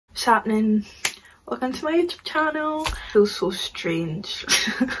What's happening? Welcome to my YouTube channel. It feels so strange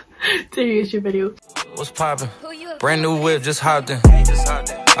to YouTube video. What's poppin'? Brand new whip, just hopped in.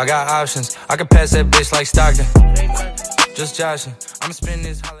 I got options. I can pass that bitch like Stockton. Just joshing. I'm spending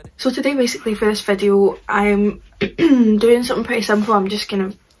this holiday. So today, basically, for this video, I'm doing something pretty simple. I'm just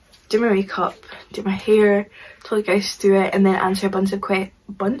gonna do my makeup, do my hair, tell you guys to do it, and then answer a bunch of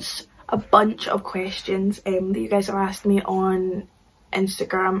questions that you guys have asked me on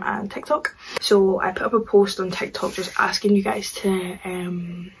Instagram and TikTok. So I put up a post on TikTok just asking you guys to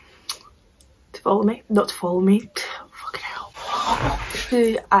follow me, not to follow me, fucking hell,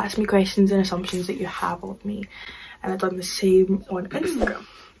 to ask me questions and assumptions that you have of me, and I've done the same on Instagram.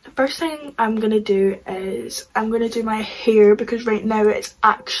 The first thing I'm gonna do is I'm gonna do my hair, because right now it's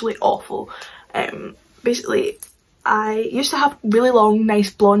actually awful. Basically, I used to have really long,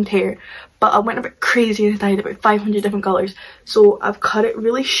 nice blonde hair, but I went a bit crazy and dyed about 500 different colours. So I've cut it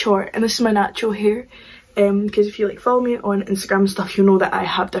really short, and this is my natural hair. Because if you like follow me on Instagram and stuff, you'll know that I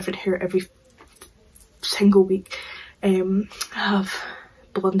have different hair every single week. I have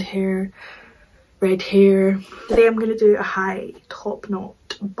blonde hair, red hair. Today I'm gonna do a high top knot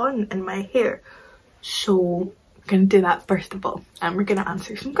bun in my hair. So I'm gonna do that first of all, and we're gonna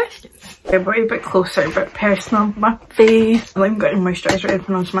answer some questions. Everybody a bit closer, a bit personal. My face. I'm getting moisturiser in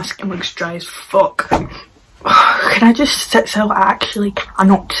because my skin looks dry as fuck. Can I just sit still? I actually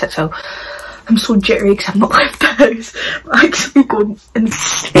cannot sit still. I'm so jittery because I've not left the house. I'm actually going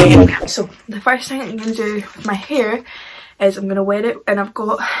insane. So the first thing I'm gonna do with my hair is I'm gonna wet it, and I've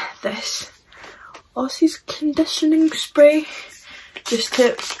got this Aussie's conditioning spray just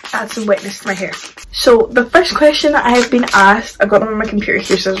to add some wetness to my hair. So the first question that I have been asked, I've got them on my computer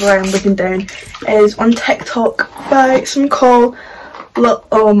here, so that's why I'm looking down, is on TikTok by some call I'm not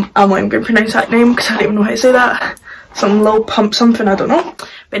even going to pronounce that name because I don't even know how to say that. Some Lil Pump something, I don't know.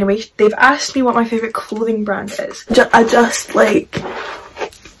 But anyway, they've asked me what my favourite clothing brand is. I just like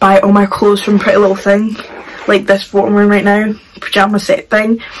buy all my clothes from Pretty Little Thing. Like this what I'm wearing right now, pyjama set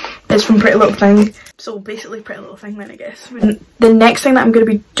thing, is from Pretty Little Thing. So basically Pretty Little Thing then, I guess. The next thing that I'm going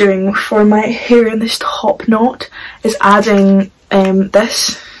to be doing for my hair in this top knot is adding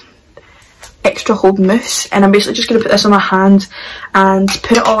this extra hold mousse, and I'm basically just going to put this on my hands and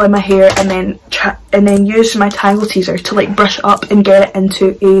put it all in my hair, and then use my tangle teaser to like brush it up and get it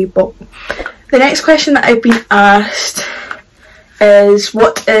into a bob. The next question that I've been asked is,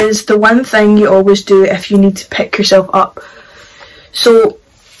 what is the one thing you always do if you need to pick yourself up? So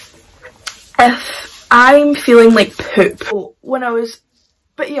if I'm feeling like poop, when I was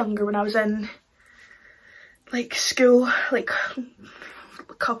a bit younger, when I was in like school, like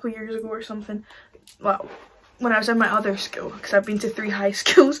a couple years ago or something, well, when I was in my other school, because I've been to 3 high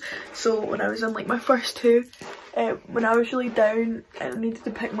schools, so when I was in like my first 2, when I was really down and I needed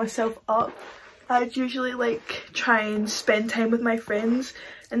to pick myself up, I'd usually like try and spend time with my friends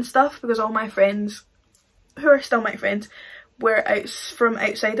and stuff, because all my friends, who are still my friends, were from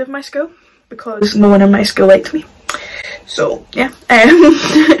outside of my school, because no one in my school liked me. So yeah,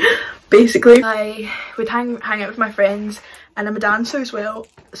 basically I would hang out with my friends, and I'm a dancer as well,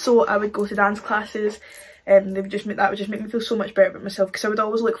 so I would go to dance classes, and that would just make me feel so much better about myself, because I would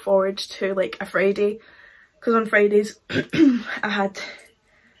always look forward to like a Friday, because on Fridays I had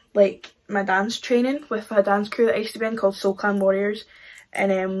like my dance training with a dance crew that I used to be in called Soul Clan Warriors,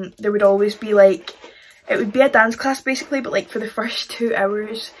 and there would always be like, it would be a dance class basically, but like for the first 2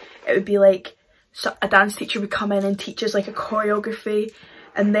 hours it would be like, so a dance teacher would come in and teach us like a choreography,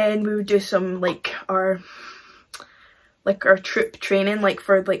 and then we would do some like our troop training, like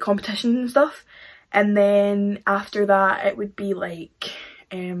for like competitions and stuff, and then after that it would be like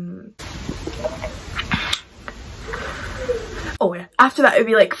after that it would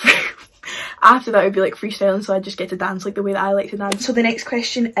be like freestyling, so I just get to dance like the way that I like to dance. So the next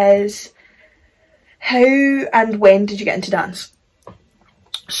question is, how and when did you get into dance?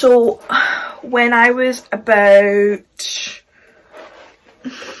 So when I was about,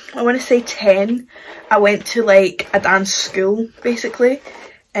 I want to say 10, I went to like a dance school basically,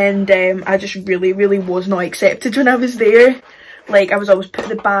 and I just really was not accepted when I was there. Like I was always put in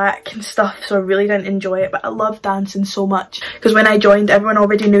the back and stuff, so I really didn't enjoy it, but I loved dancing so much, because when I joined everyone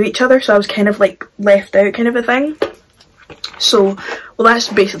already knew each other, so I was kind of like left out kind of a thing. So well,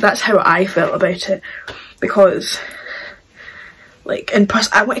 that's how I felt about it, because like, and plus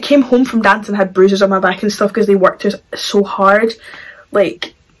I came home from dance and had bruises on my back and stuff, because they worked us so hard,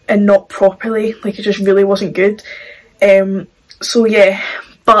 like, and not properly, like it just really wasn't good. So yeah,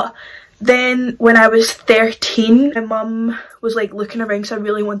 but then when I was 13, my mum was like looking around, so I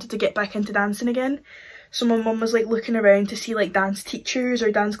really wanted to get back into dancing again. So my mum was like looking around to see like dance teachers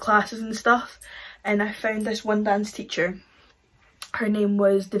or dance classes and stuff, and I found this one dance teacher. Her name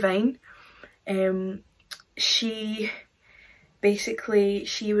was Divine. She basically,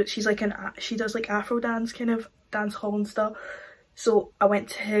 she does like Afro dance, kind of dance hall and stuff. So I went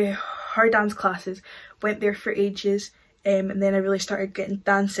to her dance classes, went there for ages, and then I really started getting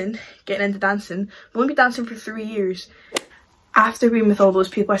into dancing. I've only been dancing for 3 years. After being with all those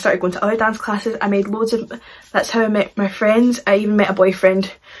people, I started going to other dance classes. I made loads of, that's how I met my friends. I even met a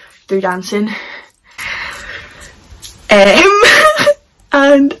boyfriend through dancing.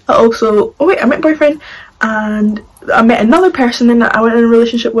 And I also, I met a boyfriend, and I met another person that I went in a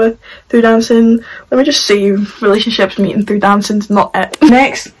relationship with through dancing. Let me just say, relationships meeting through dancing's not it.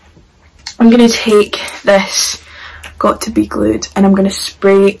 Next, I'm going to take this Got To Be Glued, and I'm going to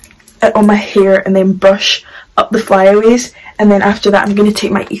spray it on my hair and then brush up the flyaways, and then after that I'm going to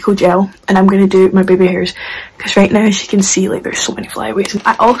take my Eco Gel and I'm going to do my baby hairs, because right now, as you can see, like, there's so many flyaways. And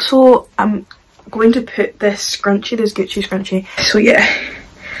I also am going to put this scrunchie, this Gucci scrunchie, so yeah,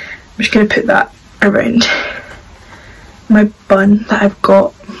 I'm just going to put that around my bun that I've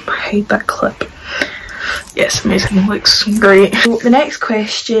got. Hide that clip. Yes, amazing, looks great. So the next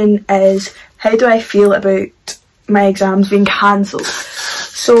question is, how do I feel about my exams being cancelled?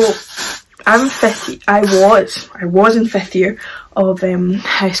 So I'm I was in 5th year of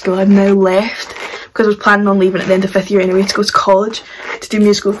high school. I've now left because I was planning on leaving at the end of 5th year anyway to go to college to do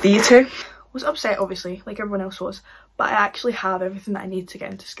musical theatre. Was upset, obviously, like everyone else was, but I actually have everything that I need to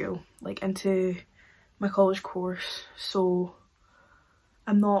get into school, like into my college course, so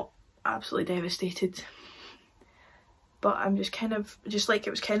I'm not absolutely devastated. But I'm just kind of, it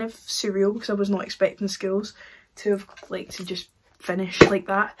was kind of surreal because I was not expecting schools to have, like, to just finish like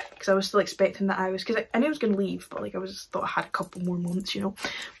that, because I was still expecting that because I knew I was going to leave, but like I thought I had a couple more months, you know,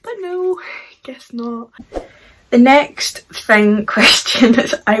 but no, guess not. The next question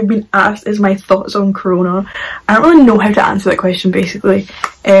that I've been asked is my thoughts on Corona. I don't really know how to answer that question, basically.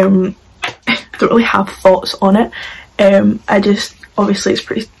 I don't really have thoughts on it. I just, obviously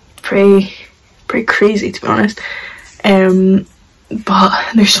it's pretty crazy, to be honest.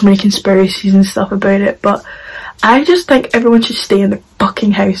 But there's so many conspiracies and stuff about it, but I just think everyone should stay in their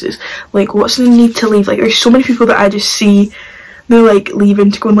fucking houses. Like, what's the need to leave? Like, there's so many people that I just see, they're like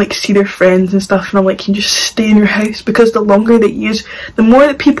leaving to go and like see their friends and stuff, and I'm like, can you just stay in your house? Because the longer that the more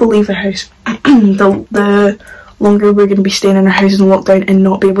that people leave their house, the longer we're going to be staying in our houses in lockdown and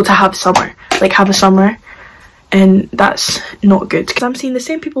not be able to have summer, like have a summer, and that's not good. Because I'm seeing the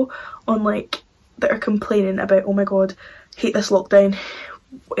same people on like that are complaining about, oh my god, hate this lockdown,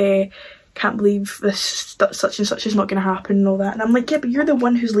 can't believe this such and such is not going to happen and all that, and I'm like, yeah, but you're the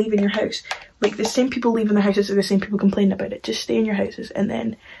one who's leaving your house. Like, the same people leaving their houses are the same people complaining about it. Just stay in your houses and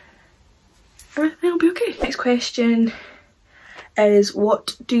then everything will be okay. Next question is,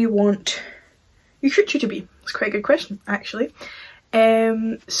 what do you want your future to be? It's quite a good question, actually.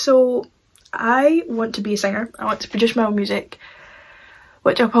 So I want to be a singer. I want to produce my own music,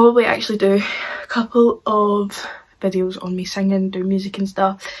 which I'll probably actually do a couple of videos on me singing, doing music and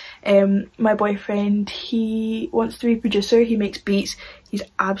stuff. My boyfriend, he wants to be a producer. He makes beats. He's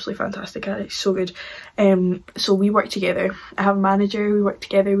absolutely fantastic at it. He's so good. So we work together. I have a manager. We work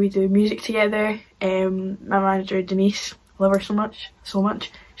together. We do music together. My manager, Denise, I love her so much.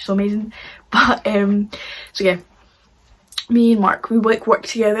 She's so amazing. But so yeah, me and Mark, we like work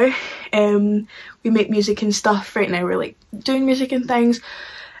together. We make music and stuff. Right now we're like doing music and things.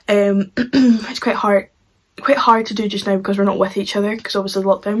 It's quite hard to do just now because we're not with each other, because obviously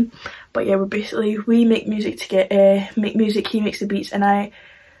lockdown. But yeah, we make music he makes the beats, and I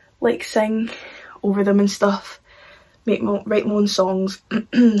like sing over them and stuff, write my own songs,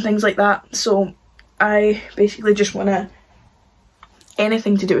 things like that. So I basically just want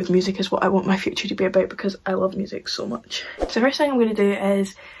anything to do with music is what I want my future to be about, because I love music so much. So the first thing I'm going to do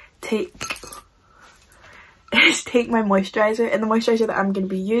is take my moisturiser, and the moisturiser that I'm going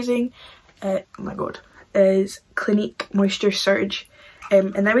to be using, oh my god, is Clinique Moisture Surge.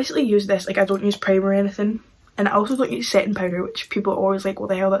 And I basically use this, like, I don't use primer or anything, and I also don't use setting powder, which people are always like, what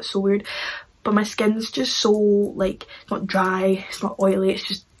the hell, that's so weird. But my skin's just so, like, it's not dry, it's not oily, it's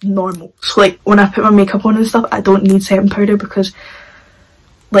just normal. So like, when I put my makeup on and stuff, I don't need setting powder, because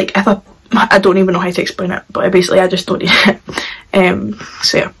like, I don't even know how to explain it, but I just don't need it.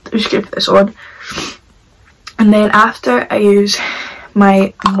 So yeah, I'm just gonna put this on, and then after I use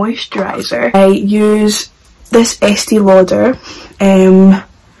my moisturiser, I use this Estee Lauder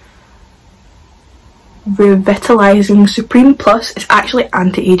Revitalizing Supreme Plus. It's actually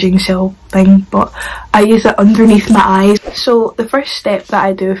anti-aging cell thing, but I use it underneath my eyes. So the first step that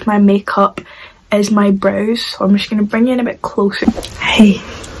I do with my makeup is my brows. So I'm just going to bring you in a bit closer. Hey.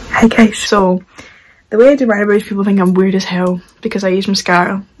 Hi guys. So the way I do my eyebrows, people think I'm weird as hell because I use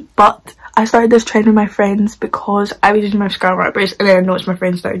mascara. But I started this trend with my friends because I was using mascara on my eyebrows, and then I noticed my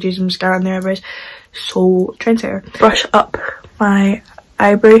friends started using mascara on their eyebrows. So trendsetter. Brush up my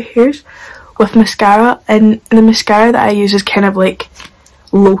eyebrow hairs with mascara, and the mascara that I use is kind of like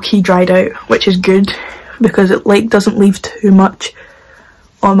low-key dried out, which is good because it like doesn't leave too much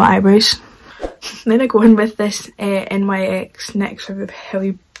on my eyebrows. Then I go in with this NYX NYX, or how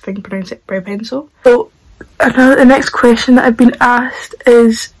you pronounce it, brow pencil. So the next question that I've been asked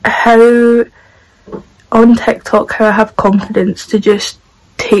is how on TikTok how I have confidence to just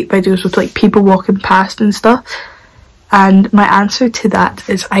take videos with like people walking past and stuff, and my answer to that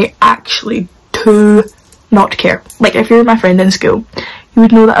is I actually do not care. Like if you're my friend in school, you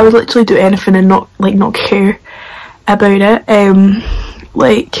would know that I would literally do anything and not care about it.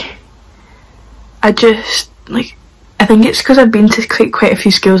 Like I just like, I think it's because I've been to quite a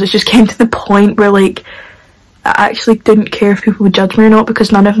few schools. It's just came to the point where like I actually didn't care if people would judge me or not,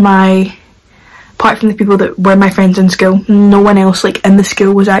 because none of my, apart from the people that were my friends in school, no one else like in the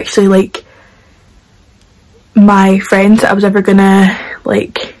school was actually like my friends that I was ever gonna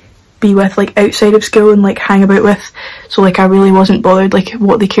like be with like outside of school and like hang about with. So like I really wasn't bothered like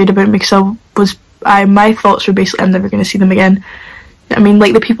what they cared about me, because my thoughts were basically I'm never gonna see them again. I mean,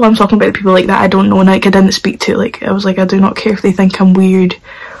 like the people I'm talking about, the people like that I don't know and like I didn't speak to, like I was like I do not care if they think I'm weird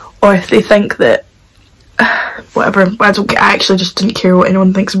or if they think that whatever. I actually just didn't care what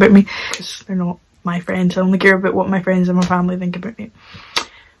anyone thinks about me because they're not my friends. I only care about what my friends and my family think about me.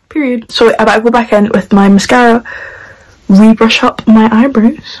 Period. So I go back in with my mascara, rebrush up my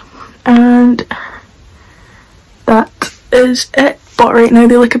eyebrows, and that is it. But right now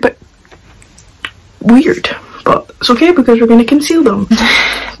they look a bit weird, but it's okay because we're going to conceal them.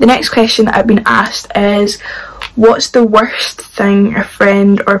 The next question that I've been asked is, what's the worst thing a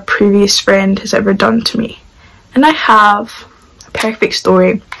friend or previous friend has ever done to me? And I have a perfect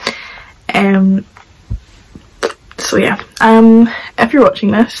story. So yeah, if you're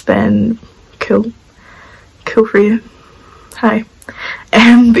watching this, then cool for you. Hi.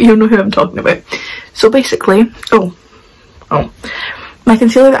 But you'll know who I'm talking about. So basically, my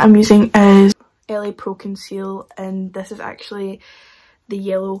concealer that I'm using is LA Pro Conceal, and this is actually the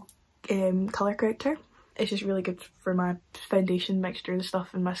yellow colour corrector. It's just really good for my foundation mixture and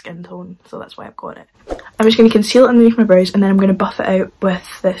stuff and my skin tone, so that's why I've got it. I'm just going to conceal it underneath my brows, and then I'm going to buff it out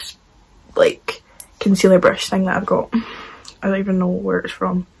with this like concealer brush thing that I've got. I don't even know where it's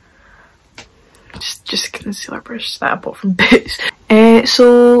from. Just a concealer brush that I bought from Boots.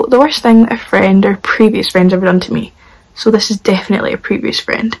 So the worst thing that a friend or previous friend's ever done to me. So this is definitely a previous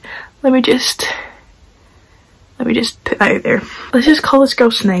friend. Let me just put that out there. Let's just call this girl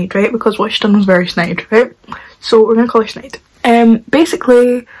Snide, right? Because what she's done was very snide, right? So we're gonna call her Snide.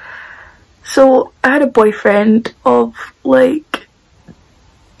 Basically, so I had a boyfriend of like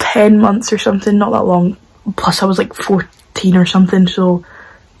 10 months or something, not that long. Plus I was like 14 or something, so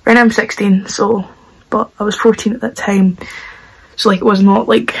right now I'm 16, so, but I was 14 at that time. So like it was not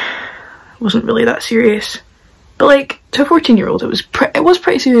like, it wasn't really that serious. But like to a 14-year-old, it was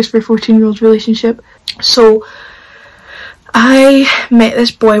pretty serious for a 14-year-old relationship. So I met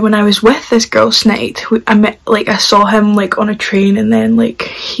this boy when I was with this girl Snide. I saw him like on a train, and then like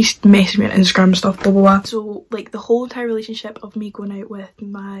he messaged me on Instagram and stuff, blah blah blah. So like the whole entire relationship of me going out with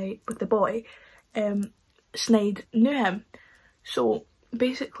the boy, Snide knew him. So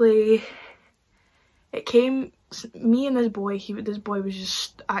basically it came, me and this boy, this boy was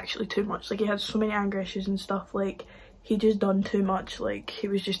just actually too much. Like he had so many anger issues and stuff, like he just done too much, like he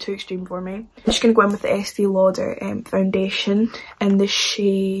was just too extreme for me. I'm just going to go in with the Estee Lauder foundation in the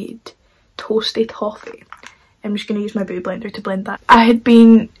shade Toasty Toffee. I'm just going to use my beauty blender to blend that.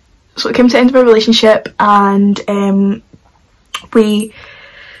 So it came to the end of our relationship, and it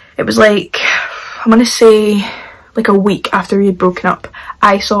was like, I'm going to say like a week after we had broken up,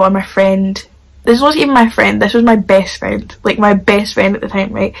 I saw my friend, this wasn't even my friend, this was my best friend, like my best friend at the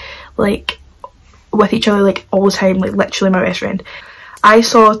time, right, like with each other like all the time, like literally my best friend. I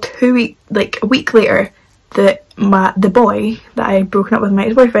saw a week later that the boy that I had broken up with, my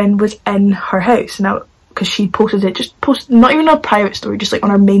ex-boyfriend, was in her house now, because she posted not even a private story, just like on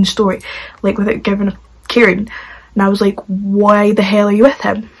her main story, like without giving a caring. And I was like, why the hell are you with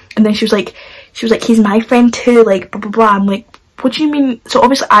him? And then she was like, he's my friend too, like blah blah blah. I'm like, what do you mean? So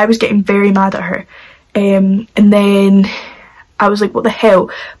obviously I was getting very mad at her, and then I was like, what the hell?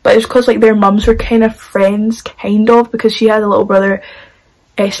 But it was because like their mums were kind of friends, kind of, because she had a little brother,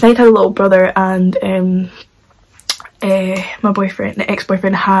 Snide had a little brother, and my boyfriend, the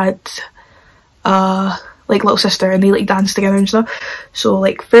ex-boyfriend, had like little sister, and they like dance together and stuff. So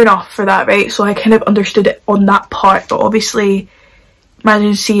like fair enough for that, right? So I kind of understood it on that part. But obviously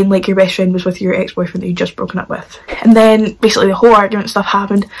imagine seeing like your best friend was with your ex-boyfriend that you just broken up with, and then basically the whole argument stuff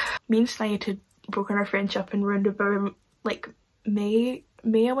happened. Me and Snied had broken our friendship in round about like May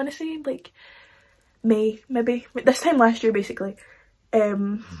I want to say, like May maybe, this time last year basically.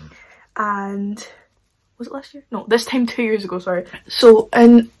 And was it last year? No, this time 2 years ago, sorry. So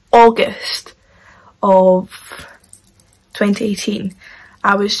in August of 2018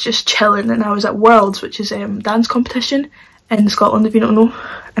 I was just chilling, and I was at Worlds, which is dance competition in Scotland if you don't know,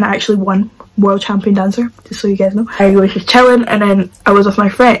 and I actually won world champion dancer, just so you guys know. I was just chilling, and then I was with my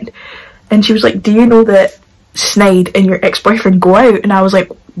friend, and she was like, do you know that Snied and your ex-boyfriend go out? And I was like,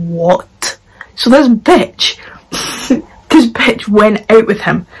 what? So this bitch went out with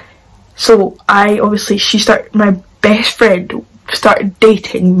him. So my best friend started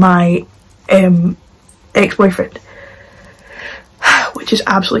dating my ex-boyfriend, which is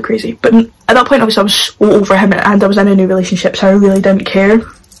absolutely crazy. But at that point obviously I was so over him, and I was in a new relationship, so I really didn't care.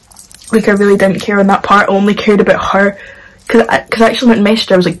 Like I really didn't care on that part. I only cared about her, because I actually went and messaged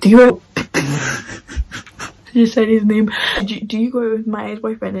her. I was like, do you just said his name, do you go out with my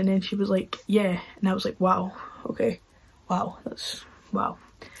ex-boyfriend? And then she was like, yeah. And I was like, wow, okay, wow, that's wow.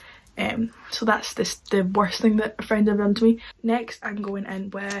 So that's the worst thing that a friend have done to me. Next I'm going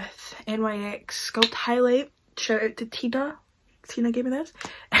in with NYX Sculpt Highlight. Shout out to Tina gave me this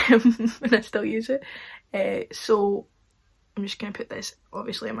and I still use it. So I'm just going to put this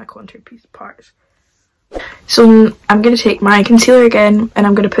obviously in my contour piece parts. So I'm going to take my concealer again, and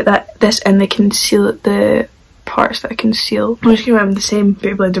I'm going to put this in the parts that I conceal. I'm just going to have the same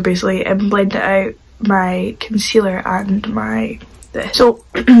beauty blender basically and blend it out, my concealer and my this. So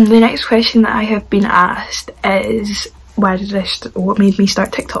the next question that I have been asked is what made me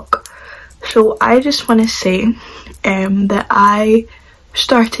start TikTok. So I just want to say that I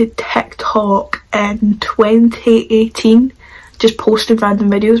started TikTok in 2018, just posting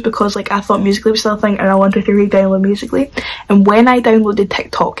random videos because like I thought Musical.ly was still a thing and I wanted to re-download Musical.ly. And when I downloaded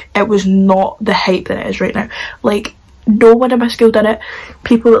TikTok, it was not the hype that it is right now. Like no one in my school did it.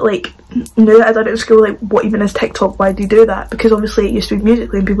 People that like knew that I did it in school, like, what even is TikTok? Why do you do that? Because obviously it used to be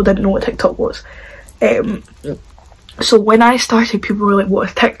Musical.ly and people didn't know what TikTok was. So when I started, people were like, what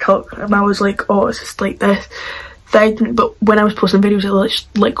is TikTok? And I was like, oh, it's just like this thing. But when I was posting videos, it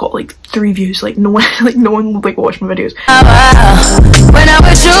like got like 3 views. Like no one would like watch my videos. When I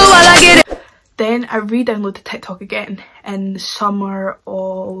was you, all I get. Then I re-downloaded TikTok again in the summer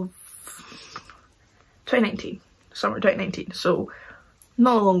of 2019. Summer 2019, so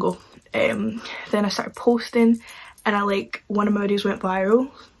not long ago. Then I started posting, and one of my videos went viral,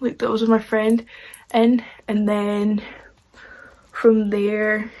 like that was with my friend, and then from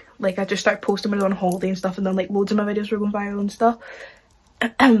there, like I just started posting when I was on holiday and stuff, and then like loads of my videos were going viral and stuff,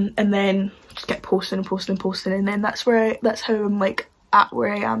 and then just kept posting, and then that's how I'm like at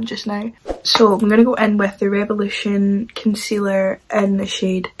where I am just now. So I'm gonna go in with the Revolution concealer in the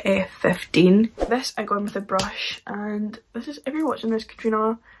shade F15. This I go in with a brush, and this is, if you're watching this,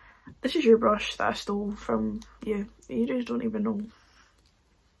 Katrina, this is your brush that I stole from you. You just don't even know.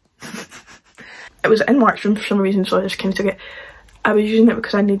 It was in marks for some reason, so I just kind of took it. I was using it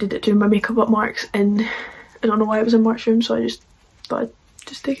because I needed it to do my makeup up marks, and I don't know why it was in marks room, so I just thought I'd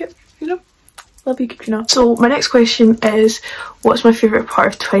just take it, you know. Love you, Katrina. So my next question is, what's my favourite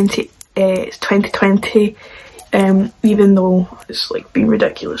part of 2020, even though it's like been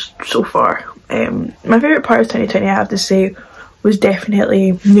ridiculous so far. My favourite part of 2020, I have to say, was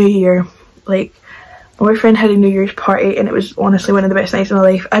definitely New Year. Like, my boyfriend had a New Year's party, and it was honestly one of the best nights of my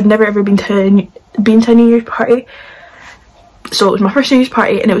life. I'd never ever been to a New Year's party, so it was my first New Year's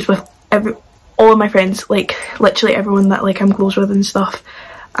party, and it was with all of my friends, like literally everyone that like I'm close with and stuff.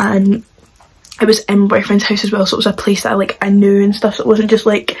 And it was in my boyfriend's house as well, so it was a place that I knew and stuff, so it wasn't just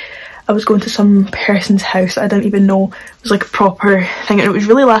like I was going to some person's house that I didn't even know. It was like a proper thing, and it was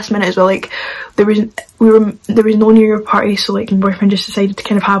really last minute as well. Like there was no New Year party, so like my boyfriend just decided to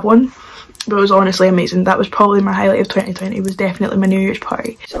kind of have one, but it was honestly amazing. That was probably my highlight of 2020, was definitely my New Year's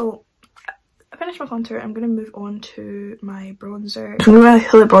party. So I finished my contour. I'm going to move on to my bronzer. So I'm going to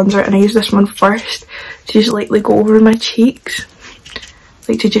highlight bronzer, and I use this one first to just lightly go over my cheeks,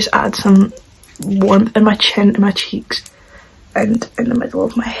 like to just add some warmth in my chin and my cheeks and in the middle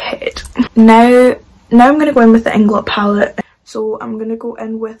of my head. Now I'm going to go in with the Inglot palette. So I'm going to go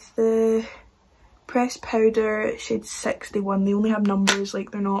in with the pressed powder shade 61. They only have numbers,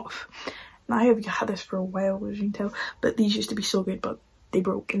 like they're not, and I have had this for a while as you can tell, but these used to be so good but they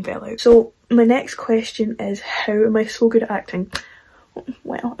broke and fell out. So my next question is, how am I so good at acting?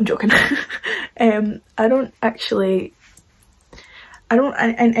 Well, I'm joking. I don't actually, I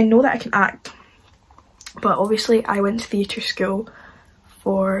know that I can act, but obviously I went to theatre school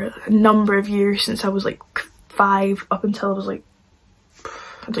for a number of years since I was like 5 up until I was like,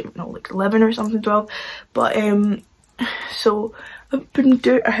 I don't even know, like 11 or something, 12. But so I've been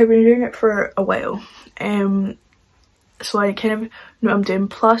doing it for a while. So I kind of know what I'm doing.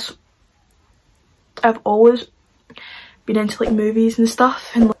 Plus, I've always been into like movies and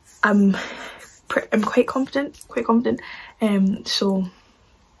stuff, and I'm quite confident. So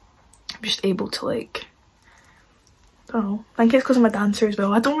I'm just able to like, I don't know, I think it's because I'm a dancer as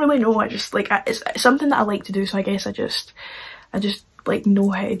well. I don't really know, I just like, it's something that I like to do, so I guess I just like know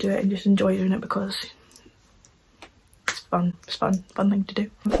how to do it and just enjoy doing it because it's fun. It's fun thing to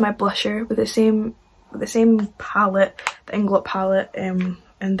do. With my blusher, with the same palette, the Inglot palette, and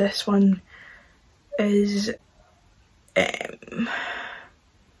this one is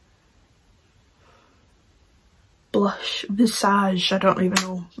Blush Visage, I don't even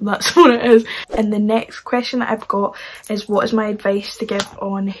know, that's what it is. And the next question that I've got is, what is my advice to give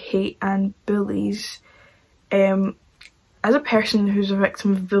on hate and bullies? As a person who's a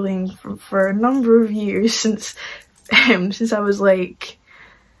victim of bullying for a number of years, since I was like,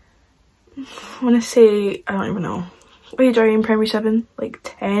 I want to say, I don't even know, what age are you in primary 7? Like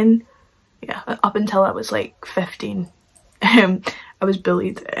 10? Yeah, up until I was like 15. I was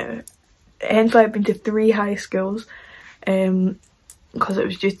bullied. Hence why I've been to 3 high schools, because it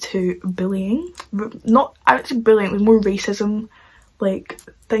was due to bullying. Not actually bullying, it was more racism, like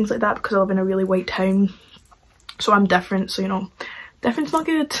things like that, because I live in a really white town. So I'm different, so you know, different's not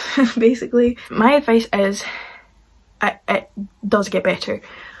good, basically. My advice is, it does get better,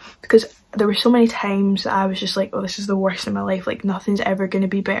 because there were so many times that I was just like, oh, this is the worst in my life, like nothing's ever going to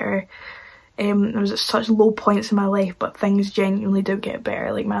be better. I was at such low points in my life, but things genuinely do get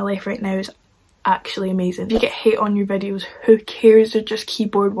better. Like my life right now is actually amazing. If you get hate on your videos, who cares? They're just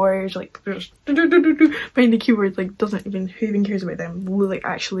keyboard warriors, like they're just behind the keyboard, like who even cares about them? Like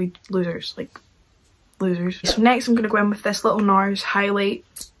actually losers, like losers. So next I'm gonna go in with this little NARS highlight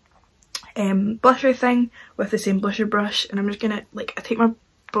blusher thing with the same blusher brush, and I'm just gonna like, I take my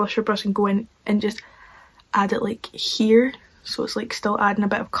blusher brush and go in and just add it like here, so it's like still adding a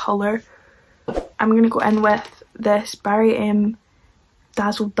bit of colour. I'm going to go in with this Barry M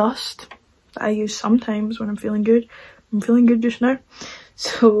Dazzle Dust that I use sometimes when I'm feeling good. I'm feeling good just now.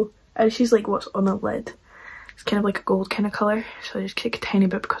 So she's like what's on the lid. It's kind of like a gold kind of colour, so I just kick a tiny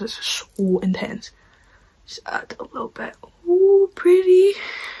bit because it's so intense. Just add a little bit. Oh, pretty.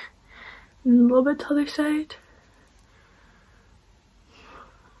 And a little bit to the other side.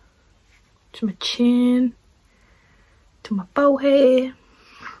 To my chin. To my forehead.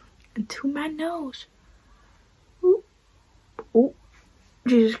 And to my nose. Ooh. Oh,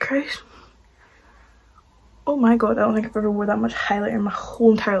 Jesus Christ. Oh my god, I don't think I've ever wore that much highlighter in my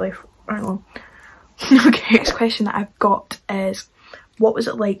whole entire life. I don't know. Okay, next question that I've got is, what was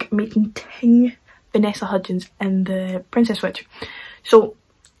it like meeting Ting Vanessa Hudgens in the Princess Switch? So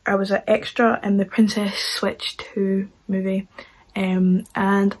I was an extra in the Princess Switch 2 movie, and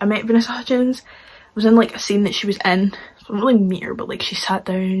I met Vanessa Hudgens. I was in like a scene that she was in. So I didn't really meet her, but like she sat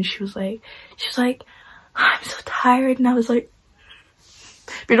down and she was like, I'm so tired, and I was like,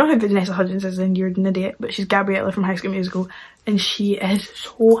 if you don't know who Vanessa Hudgens is, then you're an idiot, but she's Gabriella from High School Musical, and she is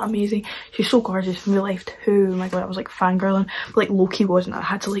so amazing. She's so gorgeous in real life too. Oh my god, I was like fangirling, but like Loki wasn't. I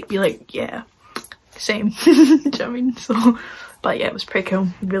had to like be like, yeah, same. Do you know what I mean? So, but yeah, it was pretty cool,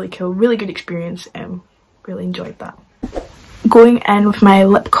 really good experience. Really enjoyed that. Going in with my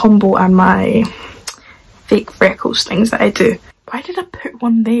lip combo and my fake freckles things that I do. Why did I put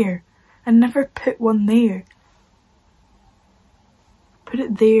one there? I never put one there. Put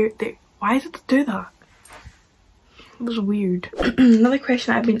it there. Why did I do that? It was weird. Another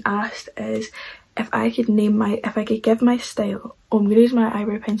question I've been asked is if I could give my style. Oh, I'm gonna use my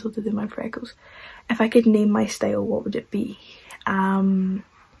eyebrow pencil to do my freckles. If I could name my style, what would it be? I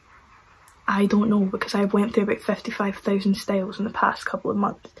don't know, because I went through about 55,000 styles in the past couple of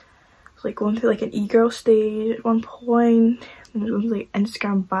months. I was like going through like an e-girl stage at one point, and it was like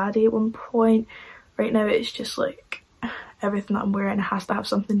Instagram baddie at one point. Right now it's just like everything that I'm wearing has to have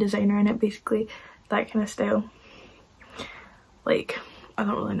something designer in it, basically, that kind of style. Like, I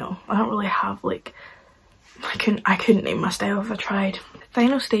don't really know. I don't really have like, I couldn't name my style if I tried. The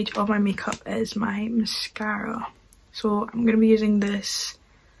final stage of my makeup is my mascara. So I'm going to be using this.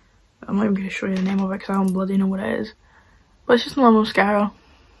 I'm not even going to show you the name of it because I don't bloody know what it is. But it's just a normal mascara.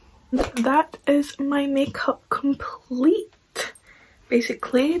 That is my makeup complete.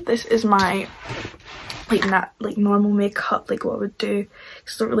 Basically, this is my like normal makeup, like what I would do,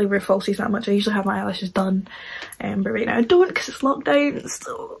 because I don't really wear falsies that much. I usually have my eyelashes done, but right now I don't because it's lockdown.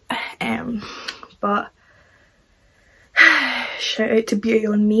 So but shout out to Beauty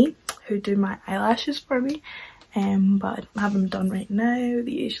on Me who do my eyelashes for me, but I have them done right now.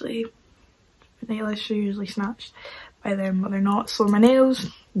 The eyelashes are usually snatched by them, but they're not. So my nails,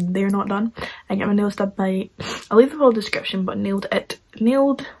 they're not done. I get my nails done by, I'll leave the full description, but Nailed It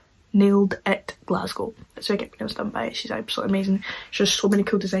Glasgow. That's where I get my nails done by. She's absolutely amazing. She has so many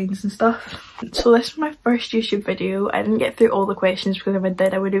cool designs and stuff. So this was my first YouTube video. I didn't get through all the questions, because if I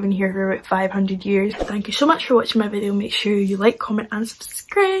did I would have been here for about 500 years. Thank you so much for watching my video. Make sure you like, comment and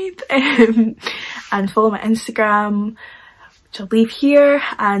subscribe, and follow my Instagram, which I'll leave here,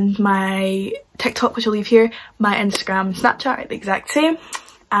 and my TikTok, which I'll leave here. My Instagram and Snapchat are the exact same.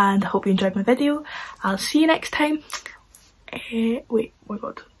 And I hope you enjoyed my video. I'll see you next time. Wait, oh my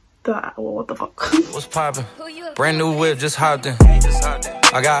god. What the fuck? What's poppin'? Brand new whip, just hopped in.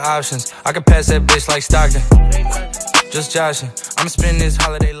 I got options. I can pass that bitch like Stockton. Just joshing. I'ma spend this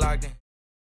holiday locked in.